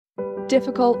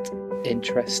Difficult.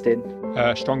 Interesting.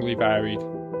 Strongly varied.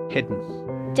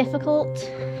 Hidden.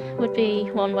 Difficult would be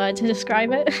one word to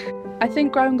describe it. I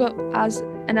think growing up as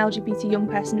an LGBT young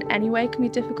person anyway can be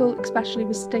difficult, especially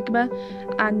with stigma,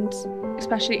 and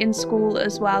especially in school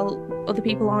as well. Other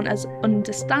people aren't as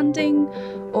understanding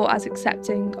or as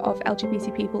accepting of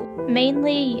LGBT people.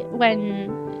 Mainly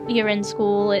when you're in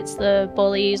school, it's the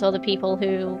bullies or the people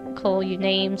who call you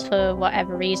names for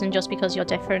whatever reason just because you're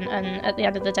different, and at the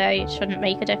end of the day it shouldn't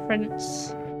make a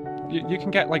difference. You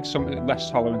can get like some less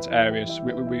tolerant areas,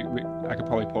 I could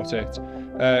probably put it,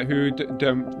 who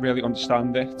don't really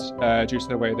understand it due to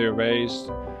the way they were raised.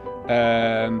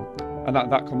 And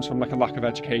that comes from like a lack of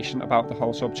education about the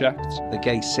whole subject. The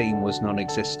gay scene was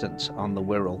non-existent on the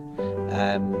Wirral.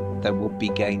 There would be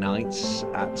gay nights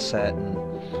at certain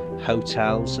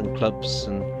hotels and clubs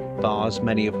and bars,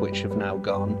 many of which have now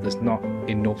gone. There's not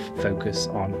enough focus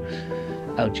on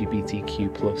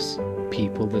LGBTQ plus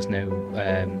people. There's no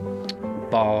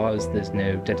bars, there's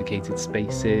no dedicated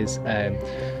spaces.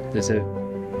 There's a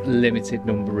limited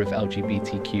number of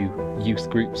LGBTQ youth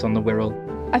groups on the Wirral.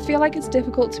 I feel like it's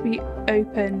difficult to be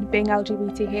open being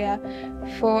LGBT here.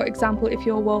 For example, if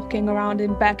you're walking around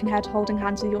in Birkenhead holding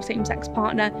hands with your same-sex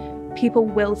partner, people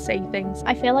will say things.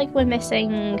 I feel like we're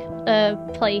missing a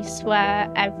place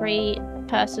where every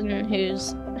person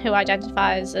who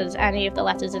identifies as any of the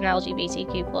letters in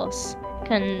LGBTQ+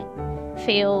 can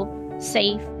feel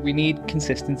safe. We need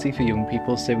consistency for young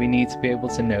people, so we need to be able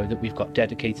to know that we've got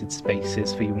dedicated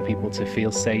spaces for young people to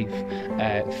feel safe,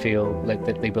 feel like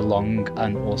that they belong,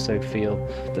 and also feel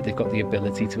that they've got the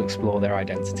ability to explore their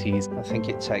identities. I think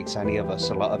it takes any of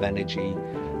us a lot of energy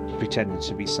pretending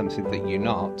to be something that you're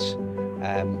not,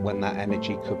 when that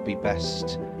energy could be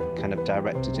best kind of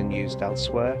directed and used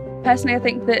elsewhere. Personally, I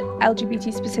think that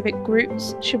LGBT specific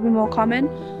groups should be more common,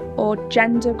 or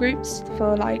gender groups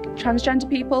for like transgender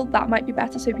people. That might be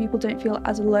better so people don't feel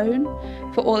as alone,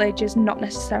 for all ages, not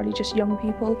necessarily just young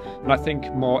people. And I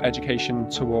think more education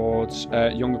towards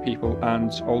younger people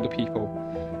and older people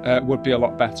would be a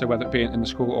lot better, whether it be in the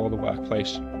school or the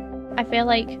workplace. I feel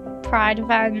like pride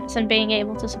events and being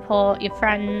able to support your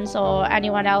friends or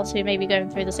anyone else who may be going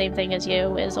through the same thing as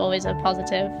you is always a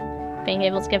positive. Being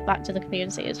able to give back to the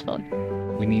community is fun.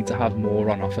 We need to have more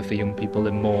on offer for young people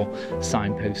and more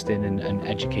signposting and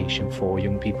education for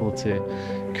young people to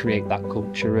create that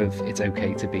culture of it's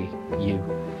okay to be you.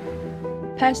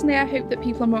 Personally, I hope that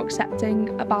people are more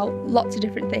accepting about lots of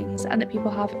different things, and that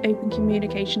people have open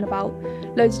communication about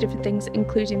loads of different things,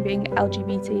 including being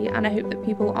LGBT, and I hope that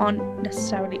people aren't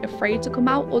necessarily afraid to come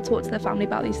out or talk to their family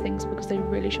about these things, because they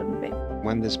really shouldn't be.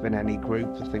 When there's been any group,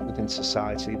 I think, within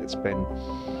society that's been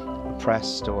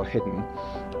oppressed or hidden,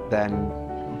 then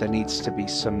there needs to be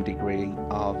some degree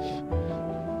of,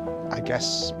 I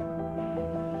guess,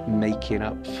 making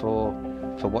up for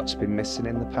what's been missing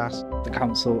in the past. The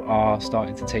council are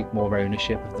starting to take more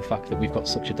ownership of the fact that we've got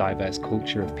such a diverse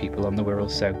culture of people on the Wirral,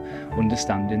 so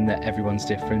understanding that everyone's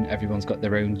different, everyone's got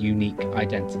their own unique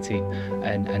identity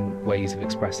and ways of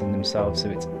expressing themselves,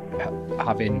 so it's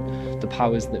having the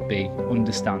powers that be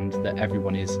understand that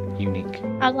everyone is unique.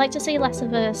 I'd like to see less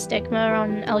of a stigma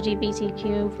on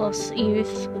LGBTQ+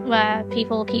 youth, where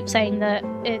people keep saying that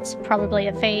it's probably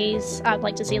a phase. I'd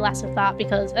like to see less of that,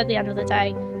 because at the end of the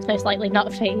day, it's most likely not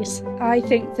a phase. I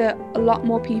think that a lot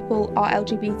more people are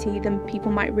LGBT than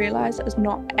people might realise, as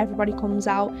not everybody comes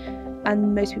out,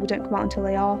 and most people don't come out until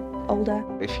they are older.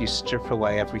 If you strip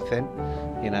away everything,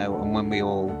 and when we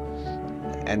all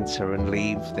enter and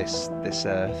leave this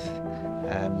earth,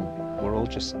 we're all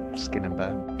just skin and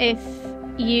bone. If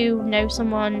you know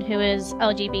someone who is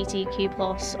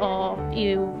LGBTQ+, or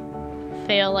you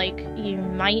feel like you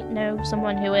might know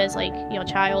someone who is like your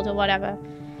child or whatever,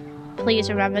 please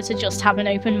remember to just have an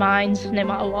open mind no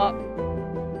matter what.